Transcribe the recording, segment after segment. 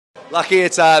Lucky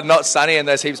it's not sunny and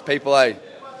there's heaps of people, eh?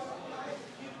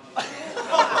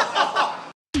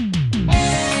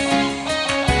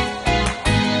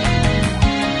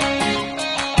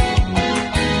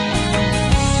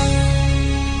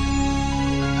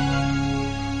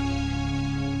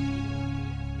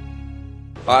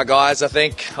 Alright guys, I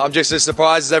think I'm just as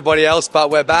surprised as everybody else, but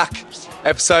we're back.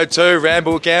 Episode 2,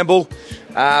 Ramble with Gamble.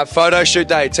 Photo shoot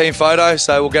day, team photo,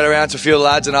 so we'll get around to a few of the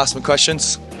lads and ask some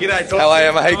questions. G'day, how are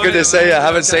you, mate? Good to see you. I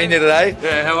haven't seen you today.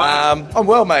 Yeah, how are you? I'm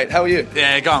well, mate. How are you?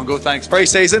 Yeah, going good, thanks.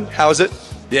 Pre-season, how is it?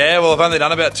 Yeah, well, I've only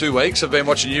done about 2 weeks. I've been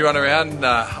watching you run around,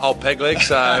 old peg leg,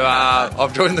 so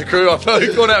I've joined the crew. I've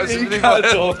probably gone out with some things like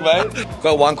that. Mate.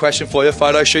 Got one question for you.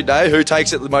 Photo shoot day, who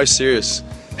takes it the most serious?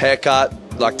 Haircut,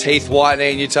 like teeth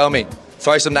whitening, you tell me.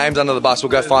 Throw some names under the bus,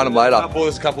 we'll go find them later.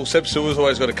 There's a couple. Seb Silver's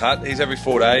always got a cut. He's every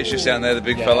 4 days, just down there, the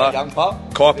big fella. Young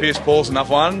pup. Kai Pearce Paul's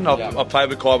another one. I've played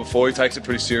with Kai before, he takes it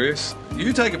pretty serious.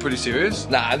 You take it pretty serious.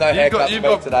 Nah, no haircut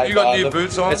today. You got new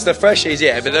boots on. It's the freshies,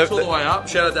 yeah. But all the way up.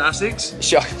 Shout out to Asics.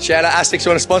 Shout out Asics, you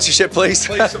want a sponsorship, please?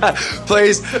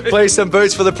 please, some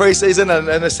boots for the pre-season and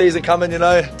the season coming, you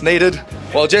know, needed.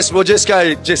 Well, we'll just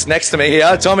go next to me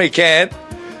here. Tommy Cant,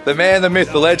 the man, the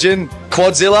myth, the legend.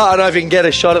 Quadzilla, I don't know if you can get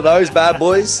a shot at those bad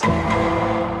boys.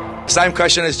 Same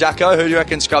question as Jacko, who do you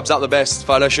reckon scrubs up the best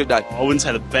photo shoot day? I wouldn't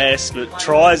say the best, but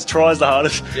tries the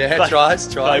hardest. Yeah, like,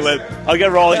 tries. I'll go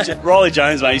Riley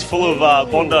Jones, mate. He's full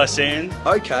of Bondi sand.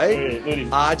 Okay.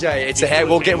 Yeah, RJ, it's a hair.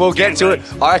 We'll get to it.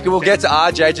 I reckon we'll get to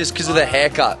RJ just because of the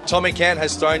haircut. Tommy Cant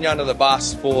has thrown you under the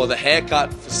bus for the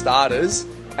haircut for starters.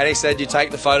 And he said you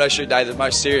take the photo shoot day the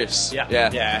most serious. Yeah.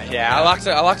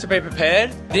 I like to be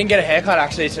prepared. Didn't get a haircut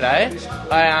actually today.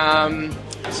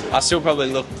 I still probably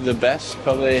look the best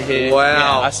probably here.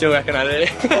 Wow. Yeah, I still reckon I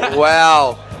do.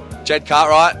 Wow. Jed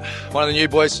Cartwright, one of the new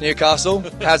boys from Newcastle.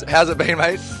 How's it been,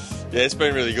 mate? Yeah, it's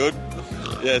been really good.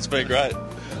 Yeah, it's been great.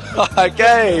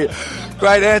 Okay.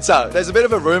 Great answer. There's a bit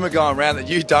of a rumour going around that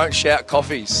you don't shout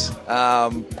coffees.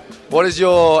 What is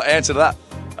your answer to that?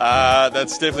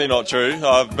 That's definitely not true.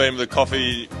 I've been with a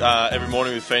coffee every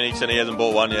morning with Phoenix and he hasn't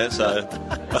bought one yet, so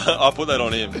I'll put that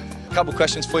on him. A couple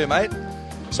questions for you, mate.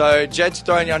 So Jed's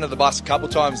thrown you under the bus a couple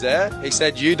times there. He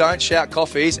said you don't shout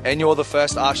coffees and you're the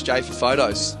first to ask Jay for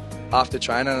photos after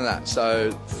training and that.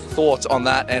 So thoughts on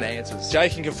that and answers? Jay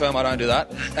can confirm I don't do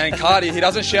that. And Cardi, he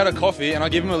doesn't shout a coffee and I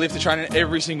give him a lift to training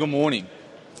every single morning.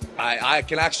 I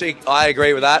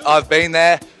agree with that. I've been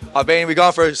there. We're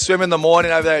going for a swim in the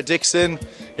morning over there at Dixon.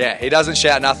 Yeah, he doesn't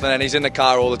shout nothing and he's in the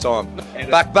car all the time.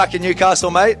 Back in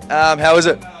Newcastle, mate. How is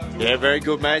it? Yeah, very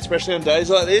good, mate. Especially on days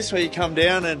like this where you come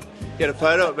down and get a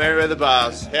photo at Merriweather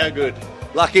Bars. How good.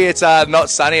 Lucky it's not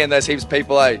sunny and there's heaps of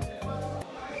people, eh?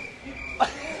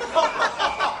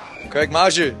 Craig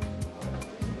Marju.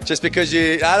 Just because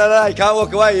you can't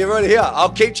walk away, you're already here. I'll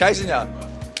keep chasing you.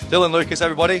 Dylan Lucas,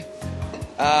 everybody.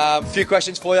 A few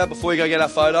questions for you before we go get our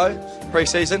photo.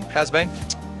 Pre-season, how's it been?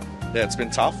 Yeah, it's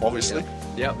been tough, obviously.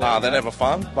 Yeah. They're never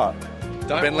fun, but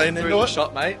don't been leaning into into the it.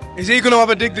 shot, mate. Is he going to have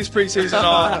a dig this pre-season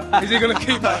or is he going to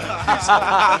keep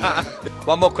it?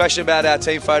 One more question about our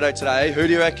team photo today. Who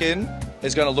do you reckon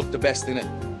is going to look the best in it?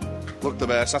 Look the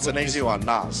best. That's an easy one.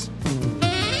 Nas.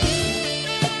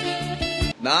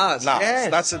 Nas.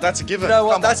 Yes. That's a given. You know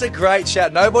what? That's a great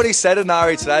shout. Nobody said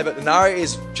Inari today, but Inari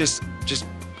is just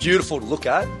beautiful to look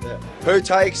at. Yeah. Who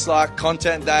takes like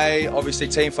content day, obviously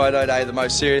team photo day, the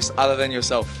most serious other than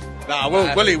yourself?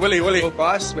 Willie. Will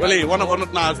Price? Willie,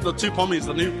 it's the two pommies,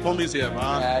 the new pommies here,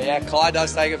 man. Yeah, Kai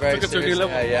does take it very seriously.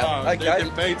 Okay.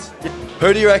 Okay.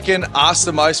 Who do you reckon asks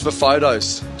the most for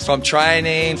photos? From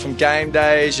training, from game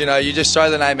days, you know, you just throw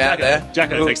the name out there.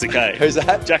 Jacko takes the cake. Who's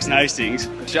that? Jackson Hastings.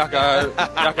 Jacko.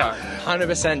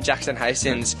 100% Jackson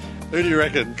Hastings. Who do you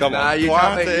reckon? Come on. You Do I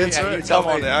can't have be- to answer you it? tell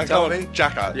Come on me. now. Tell Come me. on.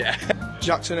 Jacko. Yeah.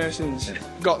 Jackson Hastings.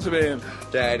 Got to be him.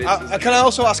 Yeah, Can I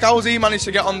also ask, how has he managed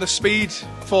to get on the speed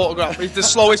photograph? He's the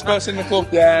slowest person in the club.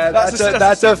 Yeah,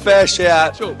 that's a fair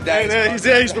shout. Sure.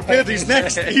 He's prepared. He's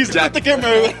next. He's got the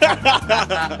camera.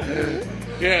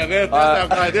 Yeah,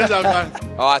 there's our guy.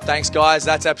 All right, thanks, guys.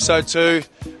 That's episode 2.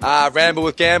 Ramble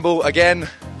with Gamble. Again,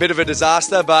 bit of a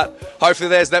disaster, but hopefully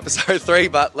there's an episode 3,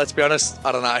 but let's be honest,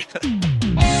 I don't know.